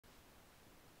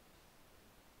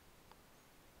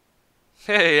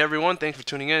Hey everyone, thanks for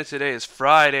tuning in. Today is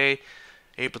Friday,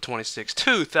 April 26,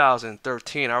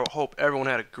 2013. I hope everyone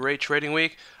had a great trading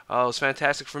week. It was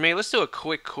fantastic for me. Let's do a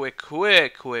quick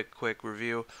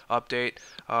review update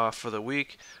for the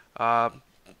week. Uh,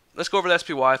 let's go over the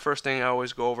SPY. First thing I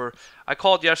always go over. I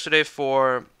called yesterday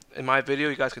for in my video.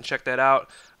 You guys can check that out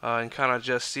and kind of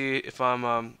just see if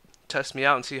I'm test me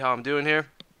out and see how I'm doing here.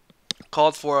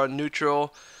 Called for a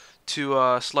neutral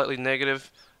to slightly negative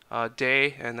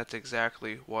day, and that's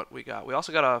exactly what we got. We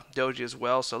also got a doji as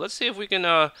well, so let's see if we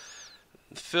can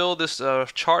fill this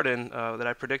chart in that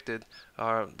I predicted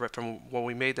right from when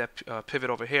we made that pivot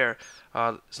over here.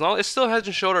 As long it still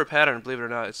hasn't showed our pattern, believe it or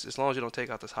not. It's as long as you don't take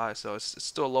out this high, so it's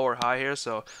still a lower high here.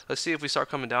 So let's see if we start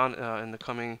coming down in the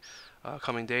coming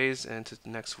days and to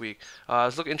next week.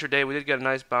 Let's look intraday. We did get a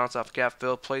nice bounce off gap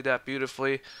fill. Played that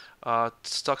beautifully.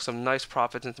 Stuck some nice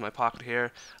profits into my pocket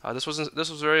here. This was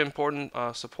very important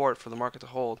support for the market to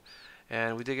hold,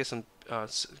 and we did get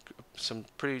some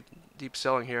pretty deep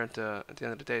selling here at the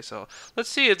end of the day. So let's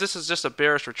see if this is just a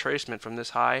bearish retracement from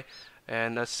this high,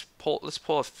 and let's pull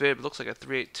a fib. It looks like a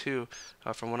 382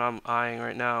 from what I'm eyeing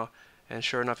right now. And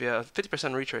sure enough, yeah,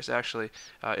 50% retrace actually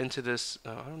into this.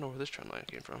 I don't know where this trend line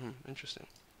came from. Interesting.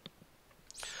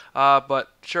 But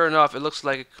sure enough, it looks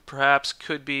like it perhaps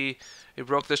could be it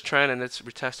broke this trend and it's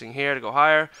retesting here to go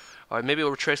higher. Or maybe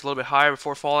it'll retrace a little bit higher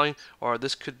before falling, or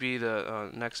this could be the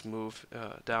next move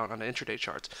down on the intraday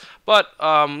charts. But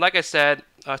like I said,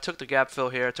 I took the gap fill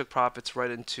here, took profits right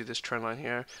into this trend line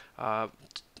here,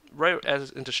 right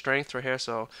as into strength right here.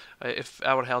 So if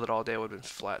I would have held it all day, it would have been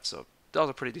flat. So that was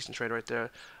a pretty decent trade right there.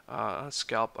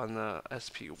 Scalp on the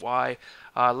SPY.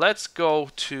 Let's go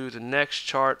to the next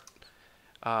chart.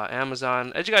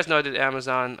 Amazon. As you guys know, I did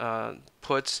Amazon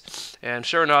puts, and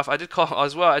sure enough, I did call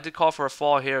as well. I did call for a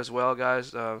fall here as well,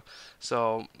 guys.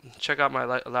 So check out my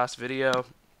last video.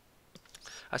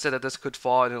 I said that this could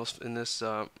fall, and it was in this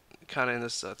kind of in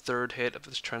this third hit of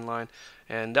this trend line,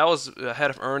 and that was ahead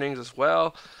of earnings as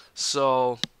well.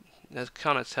 So that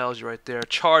kind of tells you right there.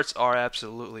 Charts are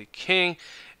absolutely king.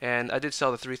 And I did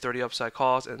sell the 330 upside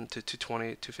calls and to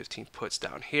 220, 215 puts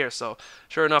down here. So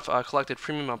sure enough, I collected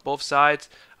premium on both sides.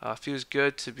 Feels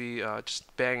good to be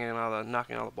just banging out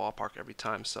knocking out of the ballpark every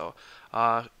time. So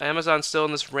Amazon's still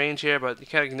in this range here, but you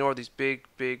can't ignore these big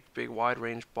wide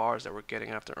range bars that we're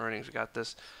getting after earnings. We got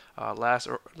this last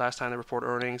time they report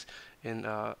earnings in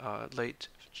late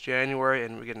January,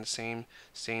 and we're getting the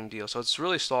same deal. So it's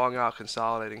really stalling out,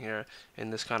 consolidating here in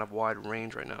this kind of wide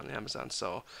range right now in Amazon.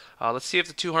 So let's see if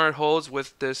the 200 holds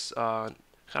with this kind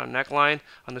of neckline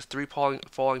on this three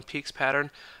falling peaks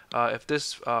pattern. If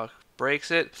this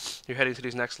breaks it, you're heading to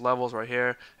these next levels right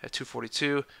here at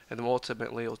 242, and then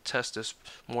ultimately you'll test this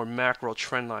more macro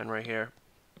trend line right here.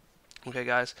 Okay,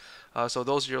 guys, so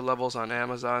those are your levels on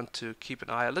Amazon to keep an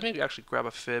eye on. Let me actually grab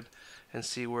a fib and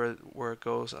see where it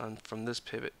goes on from this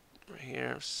pivot right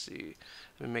here. Let's see,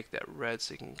 let me make that red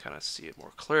so you can kind of see it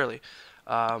more clearly.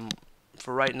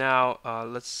 For right now,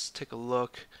 let's take a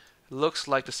look. It looks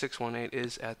like the 618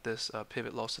 is at this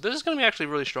pivot low, so this is going to be actually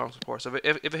really strong support. So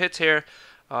if it hits here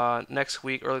next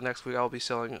week, early next week, I'll be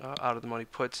selling out of the money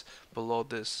puts below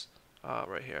this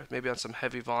right here, maybe on some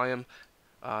heavy volume.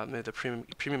 Maybe the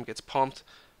premium gets pumped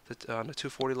on the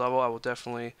 240 level. I will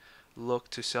definitely look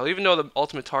to sell, even though the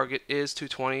ultimate target is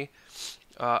 220.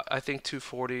 I think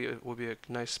 240 will be a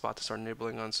nice spot to start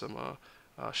nibbling on some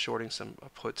shorting some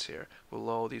puts here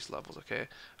below these levels. Okay,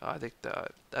 I think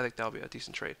that'll be a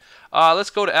decent trade.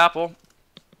 Let's go to Apple.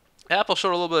 Apple showed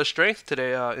a little bit of strength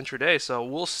today, intraday, so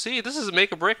we'll see. This is a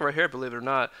make or break right here, believe it or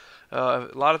not. A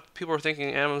lot of people are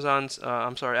thinking Apple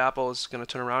is going to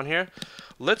turn around here.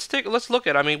 Let's look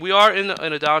at it. I mean, we are in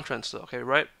a downtrend still, okay,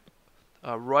 right?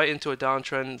 Right into a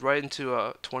downtrend, right into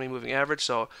a 20 moving average.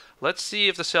 So let's see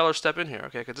if the sellers step in here,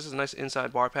 okay? Because this is a nice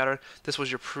inside bar pattern. This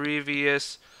was your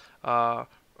previous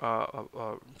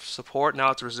support.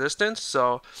 Now it's resistance.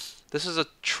 So this is a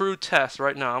true test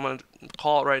right now. I'm going to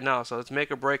call it right now. So let's make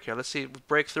a break here. Let's see if we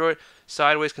break through it.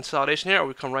 Sideways consolidation here, or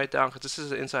we come right down, because this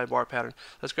is an inside bar pattern.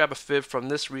 Let's grab a fib from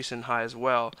this recent high as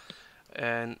well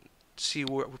and see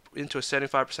we're into a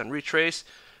 75% retrace.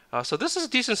 So this is a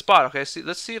decent spot. Okay,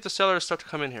 let's see if the sellers start to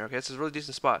come in here. Okay, this is a really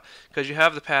decent spot because you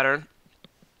have the pattern,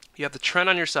 you have the trend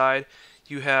on your side,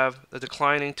 you have the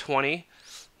declining 20,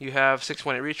 you have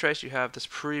 618 retrace, you have this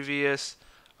previous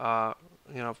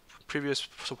previous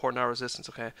support, now resistance.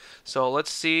 Okay, so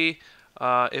let's see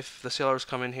if the sellers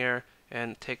come in here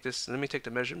and take this. Let me take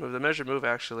the measured move. The measured move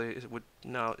actually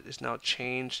is now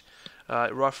changed.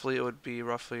 Roughly, it would be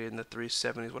roughly in the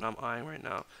 370s what I'm eyeing right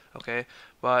now. Okay,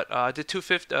 but I did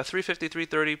 350,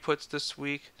 330 puts this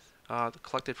week. The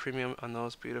collected premium on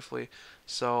those beautifully.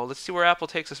 So let's see where Apple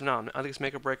takes us now. I think it's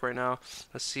make or break right now.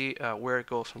 Let's see where it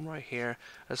goes from right here.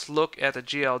 Let's look at the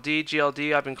GLD.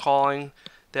 GLD, I've been calling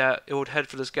that it would head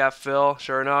for this gap fill.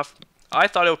 Sure enough, I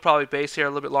thought it would probably base here a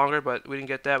little bit longer, but we didn't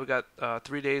get that. We got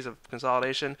 3 days of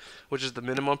consolidation, which is the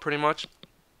minimum pretty much.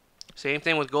 Same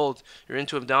thing with gold. You're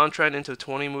into a downtrend, into a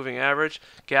 20 moving average,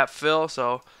 gap fill.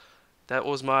 So that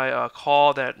was my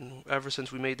call that ever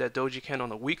since we made that doji candle on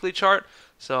the weekly chart.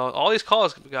 So all these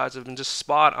calls, guys, have been just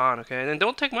spot on. Okay, and then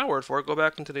don't take my word for it. Go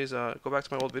back into these, go back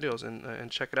to my old videos and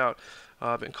check it out.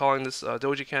 I've been calling this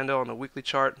doji candle on the weekly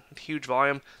chart, huge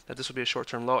volume, that this would be a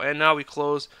short-term low. And now we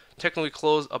technically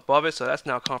close above it, so that's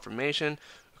now confirmation.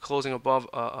 We're closing above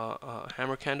a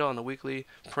hammer candle on the weekly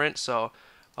print. So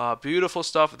beautiful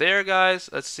stuff there, guys.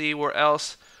 Let's see where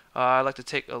else I'd like to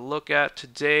take a look at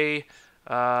today.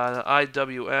 The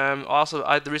IWM. Also,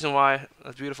 the reason why,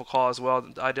 a beautiful call as well.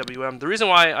 The IWM. The reason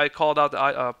why I called out the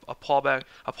a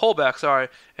pullback, sorry,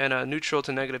 and a neutral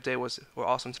to negative day were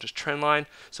also into this trend line.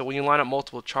 So when you line up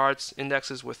multiple charts,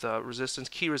 indexes with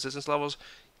key resistance levels,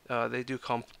 they do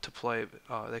come to play.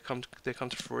 They come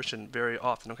to fruition very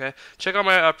often. Okay, check out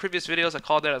my previous videos. I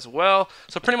called that as well.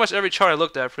 So pretty much every chart I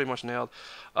looked at, I pretty much nailed.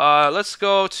 Let's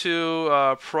go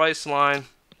to price line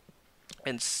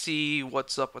and see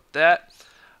what's up with that.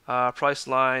 Price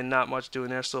line, not much doing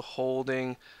there, still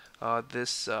holding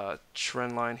this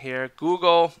trend line here.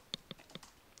 Google,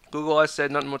 I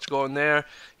said nothing much going there.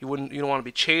 You don't want to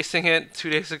be chasing it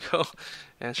 2 days ago,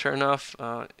 and sure enough,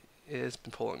 it's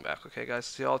been pulling back. Okay, guys,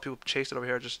 see all the people chasing over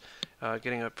here, just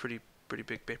getting a pretty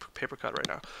big paper cut right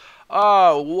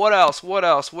now. What else? What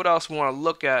else we want to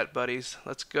look at, buddies?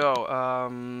 Let's go.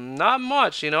 Not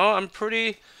much, I'm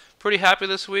pretty happy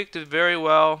this week. Did very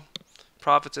well.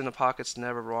 Profits in the pockets,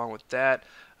 never wrong with that.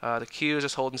 The Q is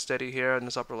just holding steady here in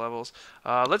this upper levels.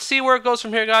 Let's see where it goes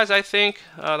from here, guys. I think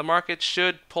the market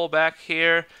should pull back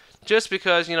here, just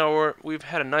because we've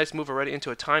had a nice move already into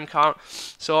a time count.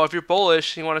 So if you're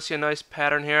bullish, you want to see a nice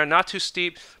pattern here, not too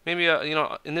steep. Maybe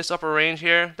in this upper range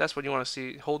here, that's what you want to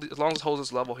see. As long as it holds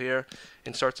this level here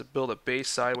and starts to build a base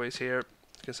sideways here,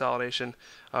 consolidation.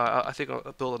 I think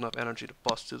I'll build enough energy to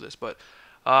bust through this, but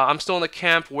I'm still in the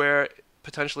camp where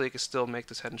potentially it can still make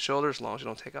this head and shoulders as long as you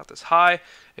don't take out this high.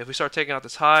 If we start taking out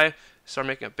this high, start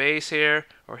making a base here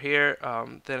or here,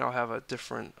 then I'll have a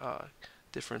different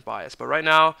bias. But right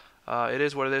now, it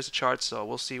is what it is, the chart, so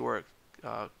we'll see where it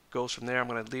goes from there. I'm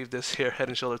going to leave this here head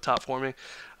and shoulder top forming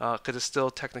because it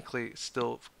still technically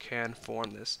can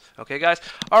form this. Okay, guys?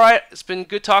 All right, it's been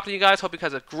good talking to you guys. Hope you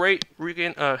guys have a great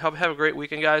weekend. Have a great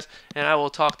weekend, guys, and I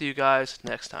will talk to you guys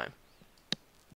next time.